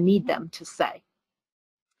want and need them to say.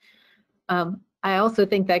 I also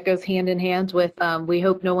think that goes hand in hand with we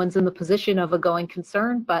hope no one's in the position of a going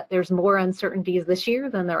concern, but there's more uncertainties this year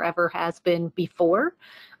than there ever has been before.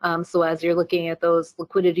 So as you're looking at those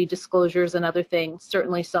liquidity disclosures and other things,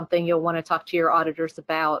 certainly something you'll want to talk to your auditors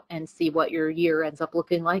about and see what your year ends up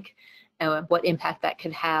looking like and what impact that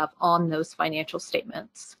could have on those financial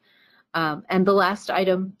statements. And the last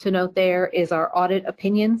item to note there is our audit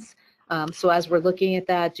opinions. So as we're looking at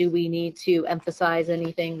that, do we need to emphasize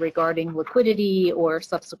anything regarding liquidity or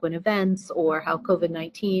subsequent events or how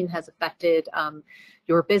COVID-19 has affected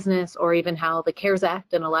your business, or even how the CARES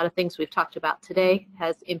Act and a lot of things we've talked about today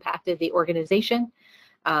has impacted the organization?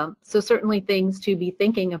 So certainly things to be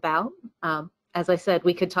thinking about. As I said,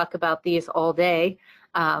 we could talk about these all day,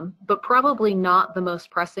 but probably not the most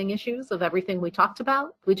pressing issues of everything we talked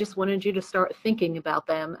about. We just wanted you to start thinking about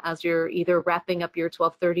them as you're either wrapping up your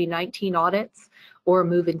 1230-19 audits or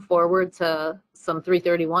moving forward to some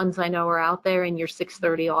 331s I know are out there in your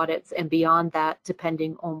 630 audits and beyond that,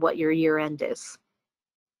 depending on what your year end is.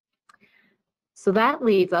 So that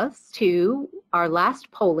leads us to our last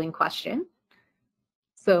polling question.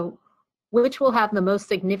 So which will have the most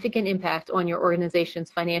significant impact on your organization's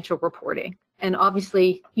financial reporting? And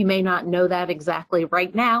obviously, you may not know that exactly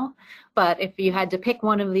right now, but if you had to pick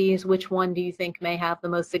one of these, which one do you think may have the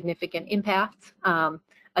most significant impact?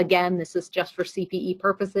 Again, this is just for CPE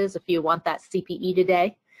purposes if you want that CPE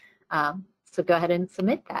today. So go ahead and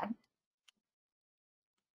submit that.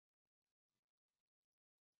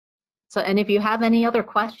 So, and if you have any other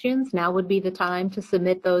questions, now would be the time to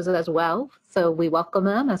submit those as well. So we welcome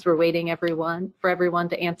them as we're waiting for everyone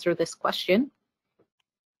to answer this question.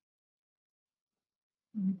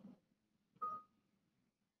 I'm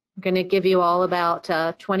going to give you all about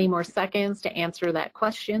 20 more seconds to answer that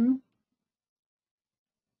question.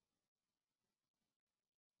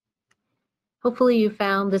 Hopefully you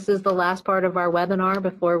found this is the last part of our webinar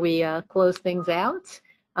before we close things out.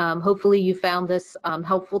 Hopefully you found this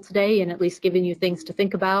helpful today and at least given you things to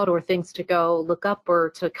think about or things to go look up or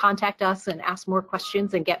to contact us and ask more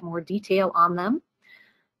questions and get more detail on them.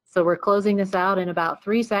 So we're closing this out in about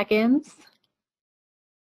 3 seconds.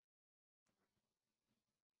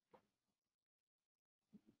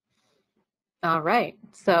 All right,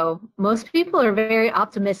 so most people are very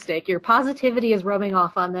optimistic. Your positivity is rubbing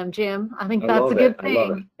off on them, Jim. I think that's a good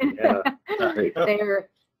thing. I love it. Yeah.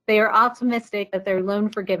 They are optimistic that their loan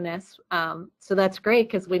forgiveness. So that's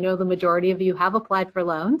great because we know the majority of you have applied for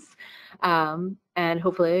loans. And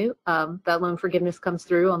hopefully that loan forgiveness comes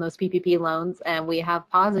through on those PPP loans and we have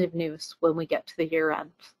positive news when we get to the year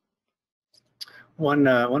end. One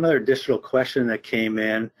other additional question that came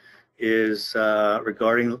in is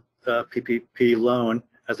regarding the PPP loan.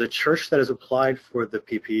 As a church that has applied for the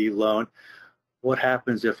PPP loan, what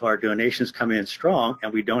happens if our donations come in strong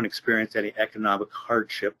and we don't experience any economic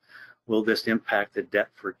hardship? Will this impact the debt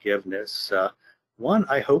forgiveness? One,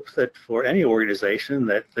 I hope that for any organization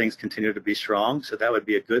that things continue to be strong, so that would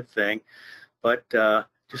be a good thing. But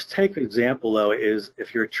just take an example though, is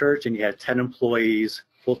if you're a church and you had 10 employees,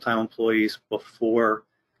 full-time employees before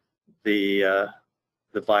the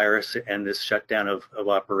virus and this shutdown of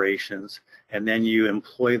operations, and then you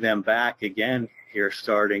employ them back again here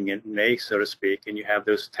starting in May, so to speak, and you have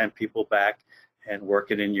those 10 people back and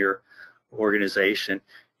working in your organization,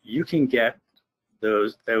 you can get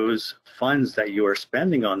those funds that you are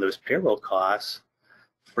spending on those payroll costs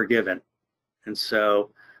forgiven. And so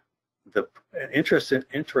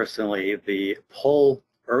interestingly, the poll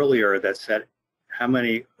earlier that said how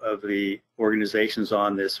many of the organizations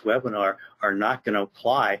on this webinar are not going to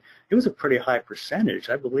apply, it was a pretty high percentage.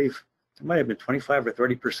 I believe it might have been 25 or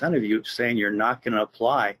 30% of you saying you're not going to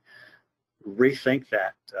apply. Rethink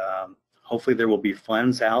that. Hopefully there will be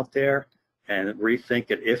funds out there, and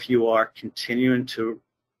rethink it. If you are continuing to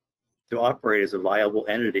operate as a viable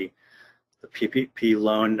entity, the PPP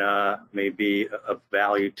loan may be of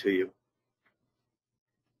value to you.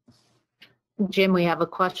 Jim, we have a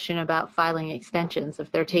question about filing extensions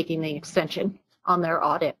if they're taking the extension on their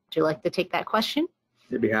audit. Would you like to take that question?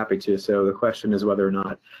 I'd be happy to. So the question is whether or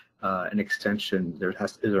not an extension,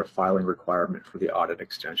 is there a filing requirement for the audit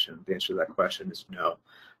extension? The answer to that question is no.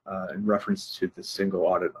 In reference to the single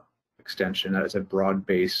audit extension, that is a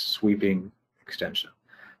broad-based sweeping extension.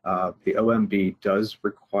 The OMB does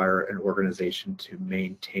require an organization to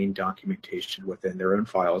maintain documentation within their own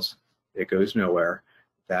files. It goes nowhere.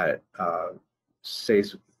 That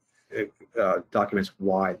documents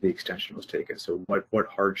why the extension was taken. So what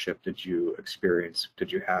hardship did you experience?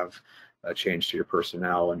 Did you have a change to your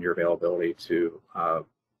personnel and your availability to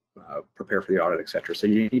prepare for the audit, et cetera? So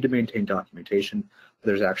you need to maintain documentation. But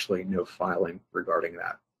there's actually no filing regarding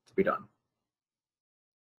that to be done.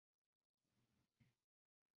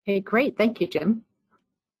 Okay, great. Thank you, Jim.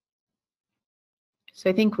 So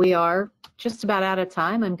I think we are just about out of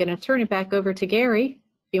time. I'm going to turn it back over to Gary.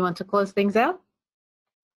 If you want to close things out.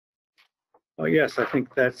 Oh yes, I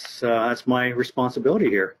think that's my responsibility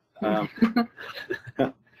here. On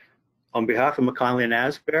behalf of McConnelly and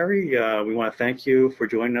Asbury, we want to thank you for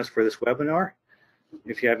joining us for this webinar.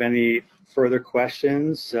 If you have any further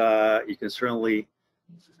questions, you can certainly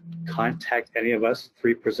contact any of us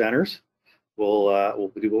 3 presenters.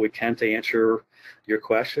 We'll do what we can to answer your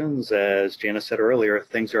questions. As Jana said earlier,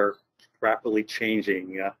 things are rapidly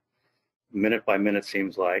changing. Minute by minute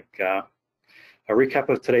seems like. A recap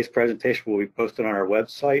of today's presentation will be posted on our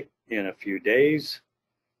website in a few days.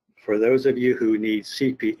 For those of you who need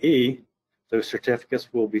CPE, those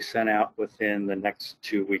certificates will be sent out within the next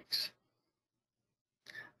 2 weeks.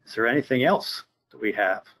 Is there anything else that we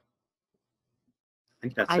have? I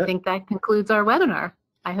think that's it. I think that concludes our webinar.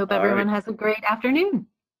 I hope everyone has a great afternoon.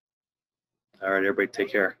 All right, everybody take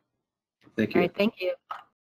care. Thank you. All right, thank you.